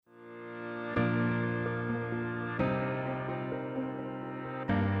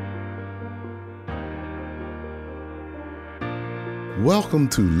Welcome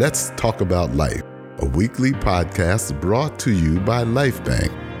to Let's Talk About Life, a weekly podcast brought to you by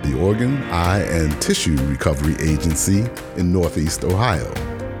LifeBank, the organ, eye, and tissue recovery agency in Northeast Ohio.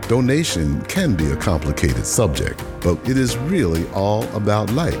 Donation can be a complicated subject, but it is really all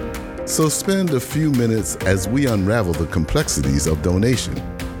about life. So spend a few minutes as we unravel the complexities of donation.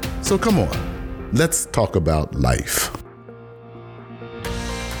 So come on, let's talk about life.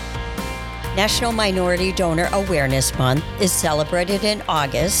 National Minority Donor Awareness Month is celebrated in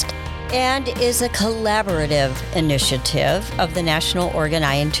August and is a collaborative initiative of the National Organ,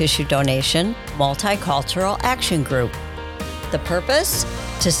 Eye, and Tissue Donation Multicultural Action Group. The purpose?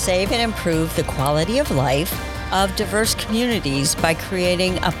 To save and improve the quality of life of diverse communities by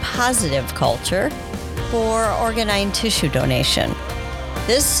creating a positive culture for organ, eye, and tissue donation.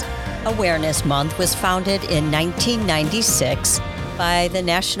 This Awareness Month was founded in 1996 by the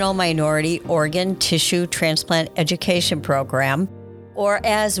National Minority Organ Tissue Transplant Education Program, or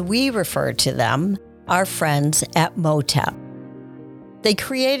as we refer to them, our friends at MOTTEP. They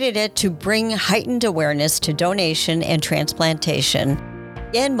created it to bring heightened awareness to donation and transplantation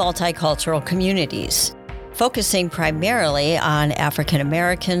in multicultural communities, focusing primarily on African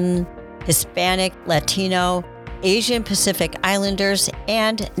American, Hispanic, Latino, Asian Pacific Islanders,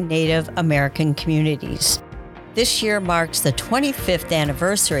 and Native American communities. This year marks the 25th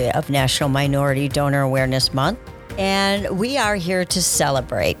anniversary of National Minority Donor Awareness Month, and we are here to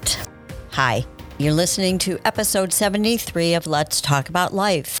celebrate. Hi, you're listening to episode 73 of Let's Talk About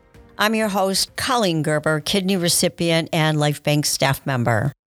Life. I'm your host, Colleen Gerber, kidney recipient and LifeBank staff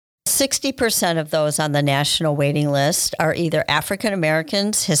member. 60% of those on the national waiting list are either African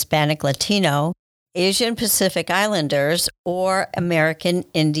Americans, Hispanic, Latino, Asian Pacific Islanders, or American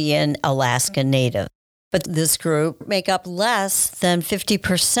Indian Alaska Native. But this group make up less than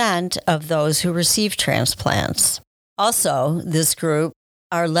 50% of those who receive transplants. Also, this group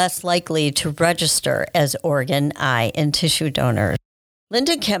are less likely to register as organ, eye, and tissue donors.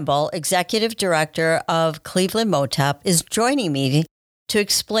 Linda Kimble, Executive Director of Cleveland MOTTEP, is joining me to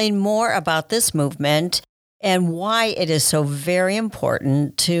explain more about this movement and why it is so very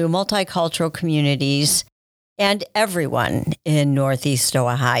important to multicultural communities and everyone in Northeast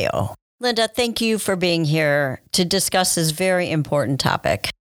Ohio. Linda, thank you for being here to discuss this very important topic.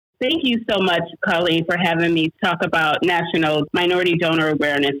 Thank you so much, Colleen, for having me talk about National Minority Donor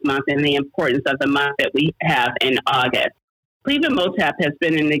Awareness Month and the importance of the month that we have in August. Cleveland MOTTEP has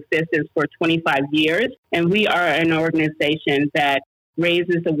been in existence for 25 years, and we are an organization that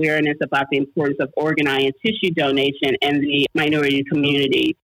raises awareness about the importance of organ, eye, and tissue donation in the minority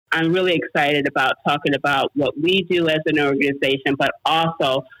community. I'm really excited about talking about what we do as an organization, but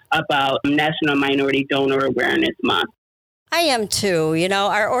also about National Minority Donor Awareness Month. I am too. You know,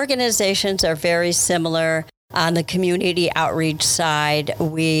 our organizations are very similar. On the community outreach side,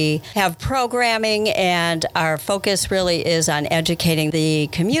 we have programming, and our focus really is on educating the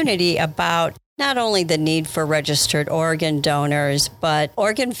community about not only the need for registered organ donors, but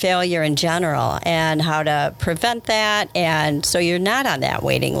organ failure in general and how to prevent that. And so you're not on that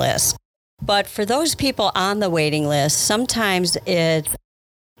waiting list. But for those people on the waiting list, sometimes it's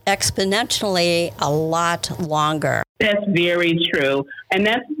exponentially a lot longer. That's very true. And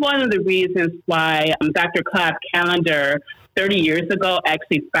that's one of the reasons why Dr. Claude Callender 30 years ago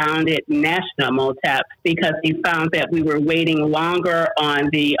actually founded National MOTTEP, because he found that we were waiting longer on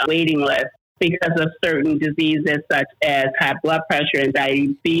the waiting list because of certain diseases such as high blood pressure and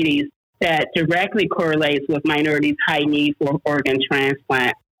diabetes that directly correlates with minorities' high need for organ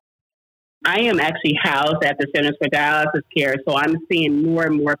transplant. I am actually housed at the Centers for Dialysis Care, so I'm seeing more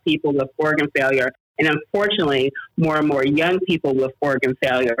and more people with organ failure, and unfortunately, more and more young people with organ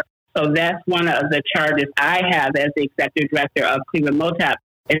failure. So that's one of the charges I have as the Executive Director of Cleveland MOTTEP,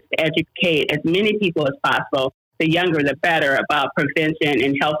 is to educate as many people as possible, the younger the better, about prevention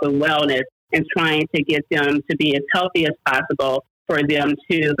and health and wellness, and trying to get them to be as healthy as possible for them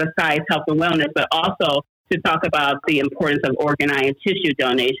to, besides health and wellness, but also to talk about the importance of organ, eye, and tissue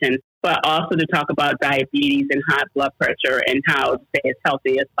donation, but also to talk about diabetes and high blood pressure and how to stay as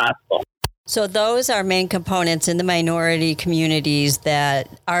healthy as possible. So those are main components in the minority communities that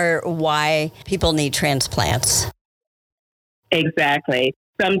are why people need transplants. Exactly.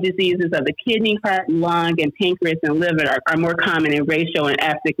 Some diseases of the kidney, heart, lung, and pancreas and liver are more common in racial and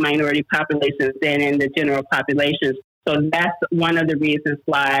ethnic minority populations than in the general populations. So that's one of the reasons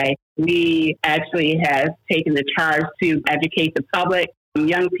why we actually have taken the charge to educate the public,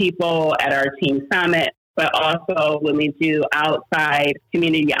 young people at our team summit, but also when we do outside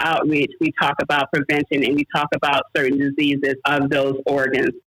community outreach, we talk about prevention and we talk about certain diseases of those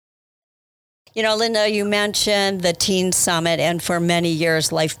organs. Linda, you mentioned the Teen Summit, and for many years,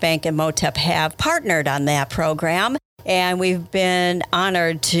 LifeBank and MOTTEP have partnered on that program. And we've been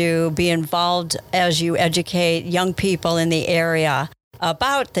honored to be involved as you educate young people in the area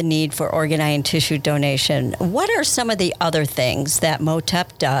about the need for organ, eye, and tissue donation. What are some of the other things that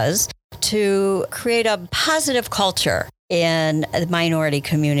MOTTEP does to create a positive culture in minority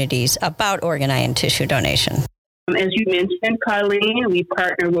communities about organ, eye, and tissue donation? As you mentioned, Colleen, we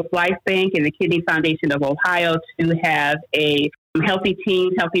partner with LifeBank and the Kidney Foundation of Ohio to have a Healthy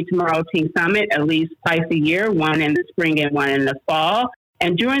Teens, Healthy Tomorrow Teen Summit at least twice a year, one in the spring and one in the fall.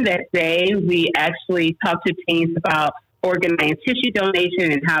 And during that day, we actually talk to teens about organ, eye, and tissue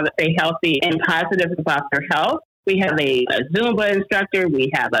donation and how to stay healthy and positive about their health. We have a Zumba instructor.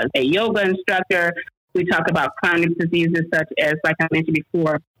 We have a yoga instructor. We talk about chronic diseases such as, like I mentioned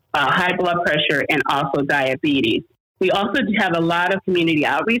before, high blood pressure and also diabetes. We also have a lot of community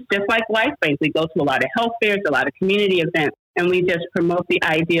outreach, just like LifeBank. We go to a lot of health fairs, a lot of community events, and we just promote the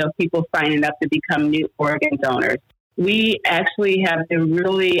idea of people signing up to become new organ donors. We actually have been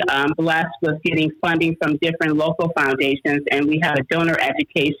really blessed with getting funding from different local foundations, and we have a donor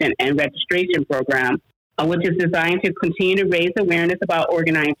education and registration program, which is designed to continue to raise awareness about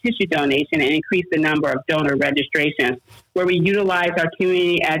organ, eye, and tissue donation and increase the number of donor registrations, where we utilize our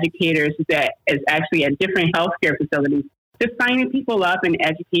community educators that is actually at different healthcare facilities, just signing people up and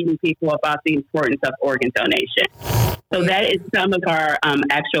educating people about the importance of organ donation. So that is some of our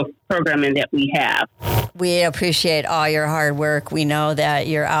actual programming that we have. We appreciate all your hard work. We know that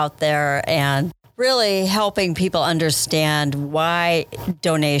you're out there and really helping people understand why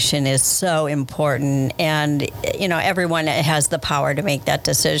donation is so important. And, everyone has the power to make that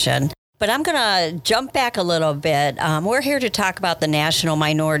decision. But I'm going to jump back a little bit. We're here to talk about the National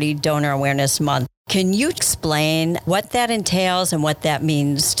Minority Donor Awareness Month. Can you explain what that entails and what that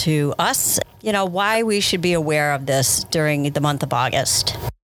means to us? Why we should be aware of this during the month of August?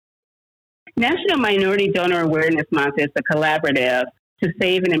 National Minority Donor Awareness Month is a collaborative to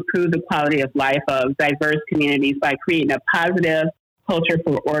save and improve the quality of life of diverse communities by creating a positive culture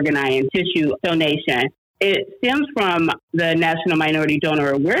for organ, eye, and tissue donation. It stems from the National Minority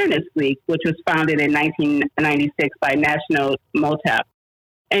Donor Awareness Week, which was founded in 1996 by National MOTTEP.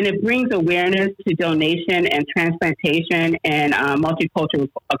 And it brings awareness to donation and transplantation in multicultural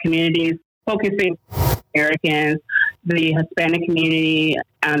communities, focusing on Americans, the Hispanic community,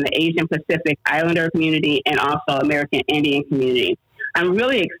 the Asian Pacific Islander community, and also American Indian community. I'm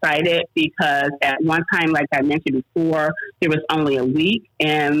really excited because at one time, like I mentioned before, there was only a week,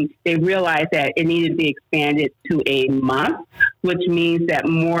 and they realized that it needed to be expanded to a month, which means that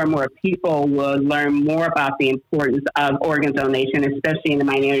more and more people will learn more about the importance of organ donation, especially in the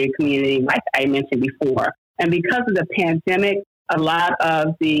minority community, like I mentioned before. And because of the pandemic, a lot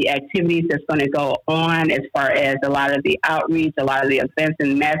of the activities that's going to go on as far as a lot of the outreach, a lot of the events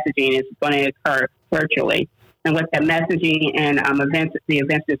and messaging is going to occur virtually. And what that messaging and the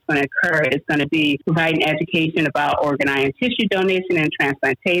events that's going to occur is going to be providing education about organ, eye, and tissue donation and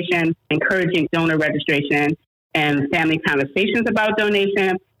transplantation, encouraging donor registration and family conversations about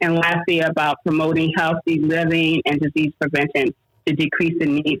donation, and lastly, about promoting healthy living and disease prevention to decrease the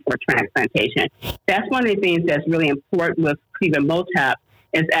need for transplantation. That's one of the things that's really important with Cleveland MOTTEP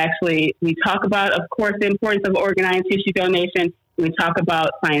is actually we talk about, of course, the importance of organ, eye, and tissue donation. We talk about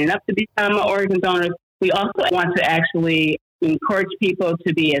signing up to become organ donors. We also want to actually encourage people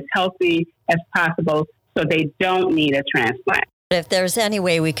to be as healthy as possible so they don't need a transplant. If there's any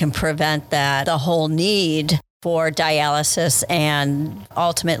way we can prevent that, the whole need for dialysis and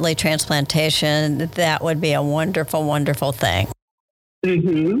ultimately transplantation, that would be a wonderful, wonderful thing.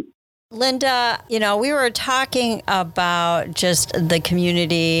 Mm-hmm. Linda, we were talking about just the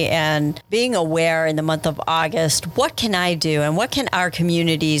community and being aware in the month of August. What can I do and what can our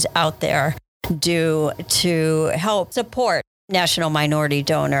communities out there do to help support National Minority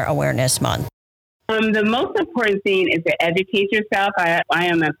Donor Awareness Month? The most important thing is to educate yourself. I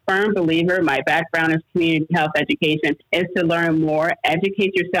am a firm believer. My background is community health education, is to learn more,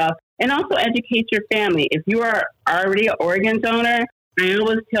 educate yourself, and also educate your family. If you are already an organ donor, I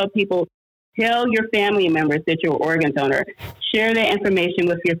always tell people, tell your family members that you're an organ donor. Share that information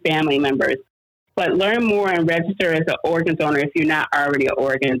with your family members. But learn more and register as an organ donor if you're not already an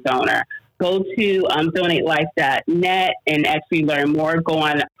organ donor. Go to donatelife.net and actually learn more. Go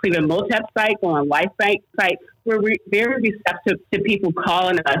on Cleveland MOTTEP site, go on LifeBank site. We're very receptive to people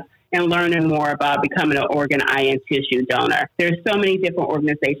calling us and learning more about becoming an organ, eye, and tissue donor. There's so many different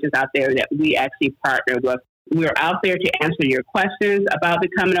organizations out there that we actually partner with. We're out there to answer your questions about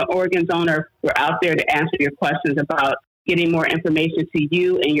becoming an organ donor. We're out there to answer your questions about getting more information to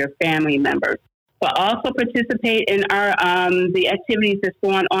you and your family members. But also participate in our the activities that's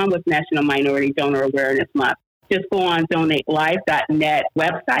going on with National Minority Donor Awareness Month. Just go on donatelife.net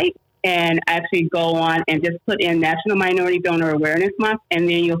website and actually go on and just put in National Minority Donor Awareness Month, and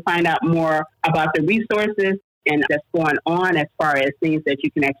then you'll find out more about the resources and that's going on as far as things that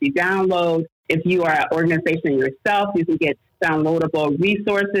you can actually download. If you are an organization yourself, you can get downloadable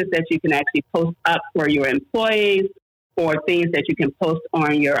resources that you can actually post up for your employees, or things that you can post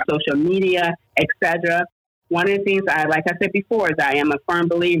on your social media, etc. One of the things, like I said before, is I am a firm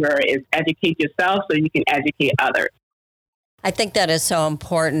believer, is educate yourself so you can educate others. I think that is so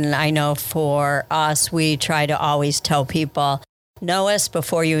important. I know for us, we try to always tell people, know us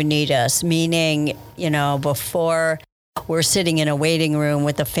before you need us, meaning, before we're sitting in a waiting room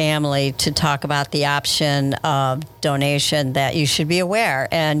with a family to talk about the option of donation, that you should be aware.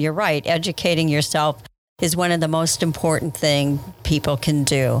 And you're right, educating yourself is one of the most important things people can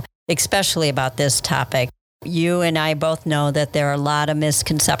do, especially about this topic. You and I both know that there are a lot of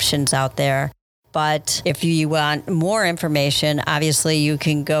misconceptions out there. But if you want more information, obviously you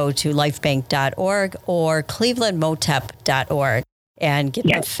can go to lifebank.org or clevelandmottep.org and get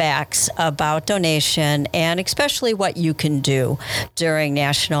the facts about donation and especially what you can do during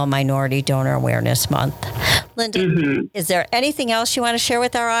National Minority Donor Awareness Month. Linda, is there anything else you want to share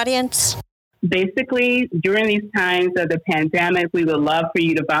with our audience? Basically, during these times of the pandemic, we would love for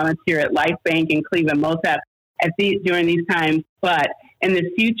you to volunteer at Life Bank and Cleveland MOTTEP during these times. But in the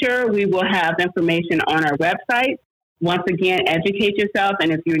future, we will have information on our website. Once again, educate yourself.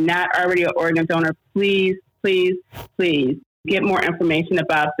 And if you're not already an organ donor, please, please, please get more information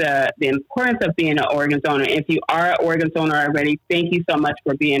about the importance of being an organ donor. If you are an organ donor already, thank you so much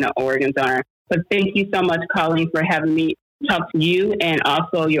for being an organ donor. But thank you so much, Colleen, for having me talk to you and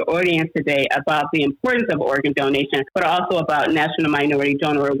also your audience today about the importance of organ donation, but also about National Minority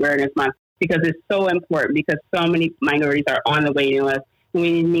Donor Awareness Month, because it's so important, because so many minorities are on the waiting list.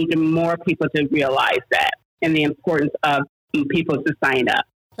 We need more people to realize that and the importance of people to sign up.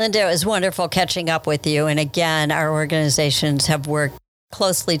 Linda, it was wonderful catching up with you. And again, our organizations have worked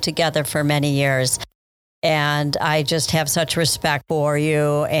closely together for many years. And I just have such respect for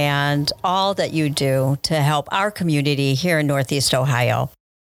you and all that you do to help our community here in Northeast Ohio.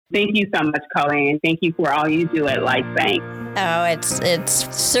 Thank you so much, Colleen. Thank you for all you do at Life Bank. Oh,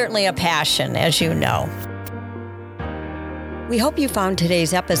 it's certainly a passion, as you know. We hope you found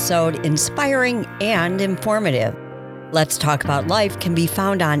today's episode inspiring and informative. Let's Talk About Life can be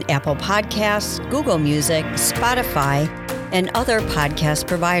found on Apple Podcasts, Google Music, Spotify, and other podcast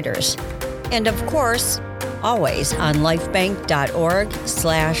providers. And of course, always on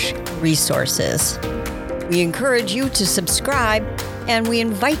lifebank.org/resources. We encourage you to subscribe, and we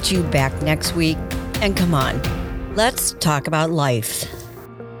invite you back next week. And come on, let's talk about life.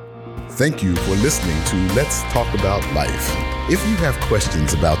 Thank you for listening to Let's Talk About Life. If you have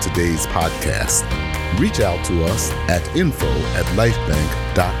questions about today's podcast, reach out to us at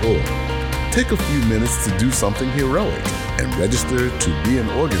info@lifebank.org. Take a few minutes to do something heroic and register to be an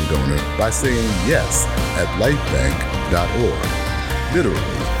organ donor by saying yes at lifebank.org.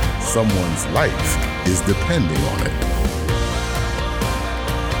 Literally, someone's life is depending on it.